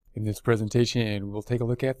In this presentation, we'll take a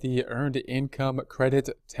look at the Earned Income Credit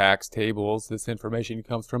Tax Tables. This information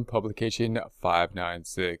comes from publication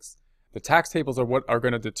 596. The tax tables are what are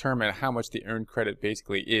going to determine how much the earned credit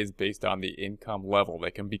basically is based on the income level.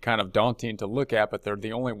 They can be kind of daunting to look at, but they're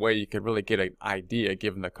the only way you can really get an idea,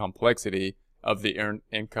 given the complexity of the earned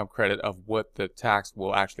income credit, of what the tax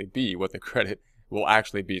will actually be, what the credit will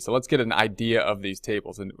actually be. So let's get an idea of these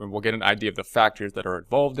tables, and we'll get an idea of the factors that are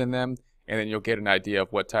involved in them, and then you'll get an idea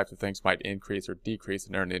of what types of things might increase or decrease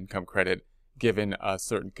an earned income credit given a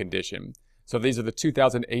certain condition. So these are the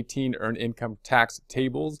 2018 earned income tax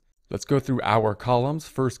tables. Let's go through our columns.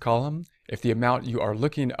 First column, if the amount you are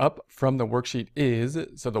looking up from the worksheet is,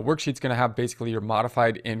 so the worksheet's going to have basically your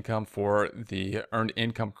modified income for the earned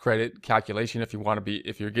income credit calculation. If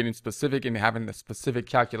you're getting specific and having the specific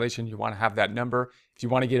calculation, you want to have that number. If you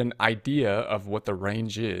want to get an idea of what the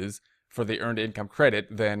range is for the earned income credit,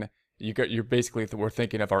 then we're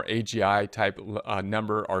thinking of our AGI type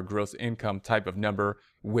number, our gross income type of number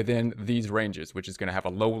within these ranges, which is going to have a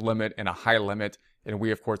low limit and a high limit. And we,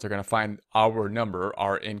 of course, are going to find our number,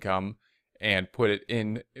 our income, and put it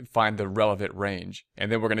in, find the relevant range.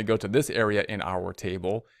 And then we're going to go to this area in our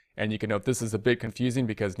table. And you can note this is a bit confusing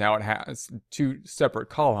because now it has two separate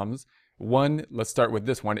columns. One, let's start with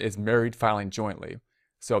this one, is married filing jointly.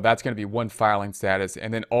 So that's going to be one filing status,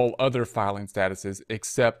 and then all other filing statuses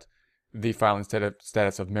except the filing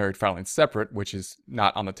status of married filing separate, which is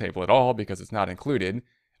not on the table at all because it's not included,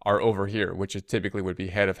 are over here, which is typically would be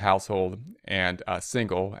head of household and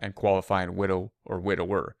single and qualifying widow or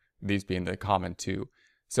widower, these being the common two.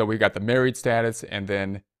 So we've got the married status and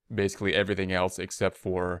then basically everything else except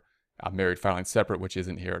for married filing separate, which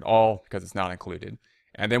isn't here at all because it's not included.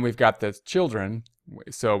 And then we've got the children.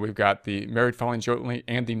 So we've got the married filing jointly,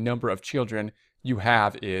 and the number of children you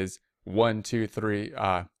have is 1, 2, 3,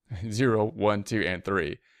 0, 1, 2, and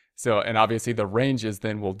 3. So, and obviously the ranges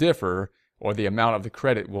then will differ, or the amount of the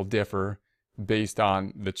credit will differ based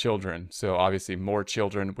on the children. So obviously more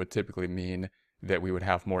children would typically mean that we would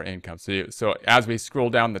have more income. So as we scroll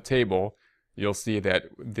down the table, you'll see that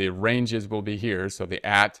the ranges will be here. So the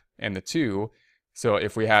at and the to. So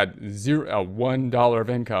if we had $1 of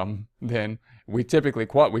income, then we typically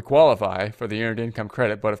qualify for the earned income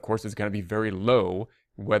credit, but of course it's going to be very low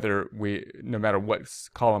no matter what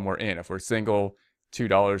column we're in. If we're single, $2,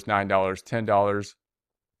 $9, $10.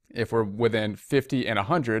 If we're within 50 and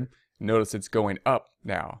 100, notice it's going up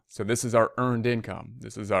now. So this is our earned income.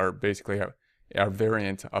 This is basically our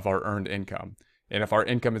variant of our earned income. And if our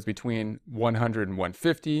income is between 100 and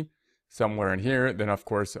 150, somewhere in here, then of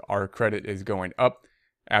course our credit is going up.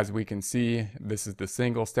 As we can see, this is the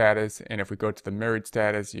single status. And if we go to the married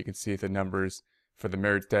status, you can see the numbers for the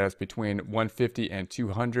married status between 150 and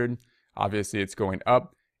 200. Obviously it's going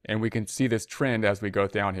up, and we can see this trend as we go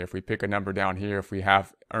down here. If we pick a number down here, if we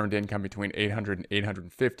have earned income between 800 and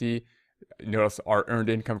 850, notice our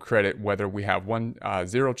earned income credit, whether we have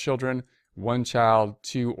 0 children, 1 child,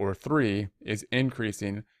 2, or 3, is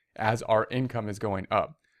increasing as our income is going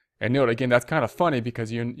up. And note again, that's kind of funny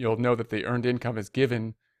because you'll know that the earned income is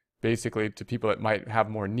given basically to people that might have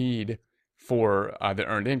more need for the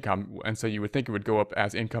earned income, and so you would think it would go up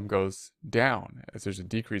as income goes down, as there's a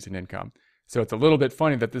decrease in income. So it's a little bit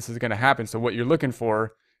funny that this is going to happen. So what you're looking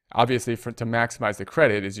for, obviously, to maximize the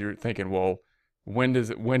credit, is you're thinking, well,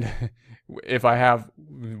 if I have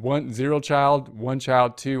 0 child, 1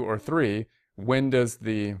 child, 2, or 3, when does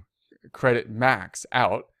the credit max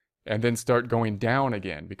out and then start going down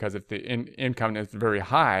again? Because if the income is very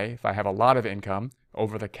high, if I have a lot of income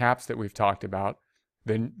over the caps that we've talked about,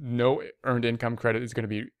 then no earned income credit is going to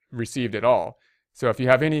be received at all. So if you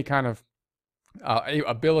have any kind of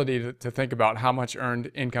ability to think about how much earned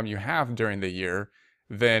income you have during the year,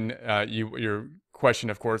 then your question,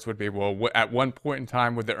 of course, would be, well, at one point in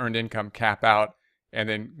time would the earned income cap out and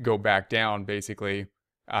then go back down basically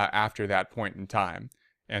after that point in time?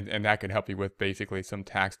 And that could help you with basically some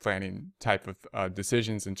tax planning type of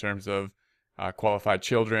decisions in terms of qualified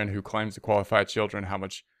children, who claims the qualified children,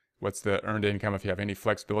 what's the earned income, if you have any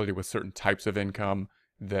flexibility with certain types of income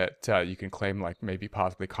that you can claim, like maybe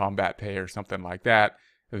possibly combat pay or something like that,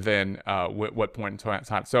 then what point in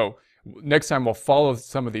time. So next time we'll follow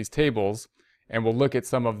some of these tables and we'll look at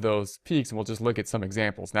some of those peaks, and we'll just look at some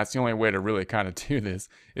examples. And that's the only way to really kind of do this,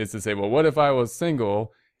 is to say, well, what if I was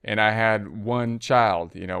single and I had 1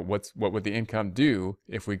 child? What would the income do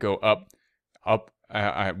if we go up?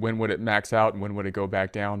 When would it max out, and when would it go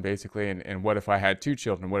back down, basically? And what if I had 2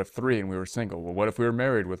 children? What if 3 and we were single? Well, what if we were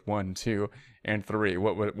married with 1, 2, and 3?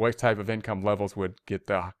 What type of income levels would get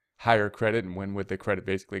the higher credit, and when would the credit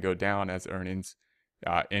basically go down as earnings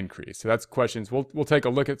increase. So that's questions. We'll take a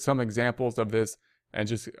look at some examples of this and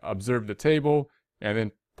just observe the table and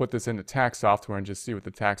then put this into tax software and just see what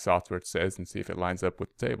the tax software says and see if it lines up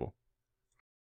with the table.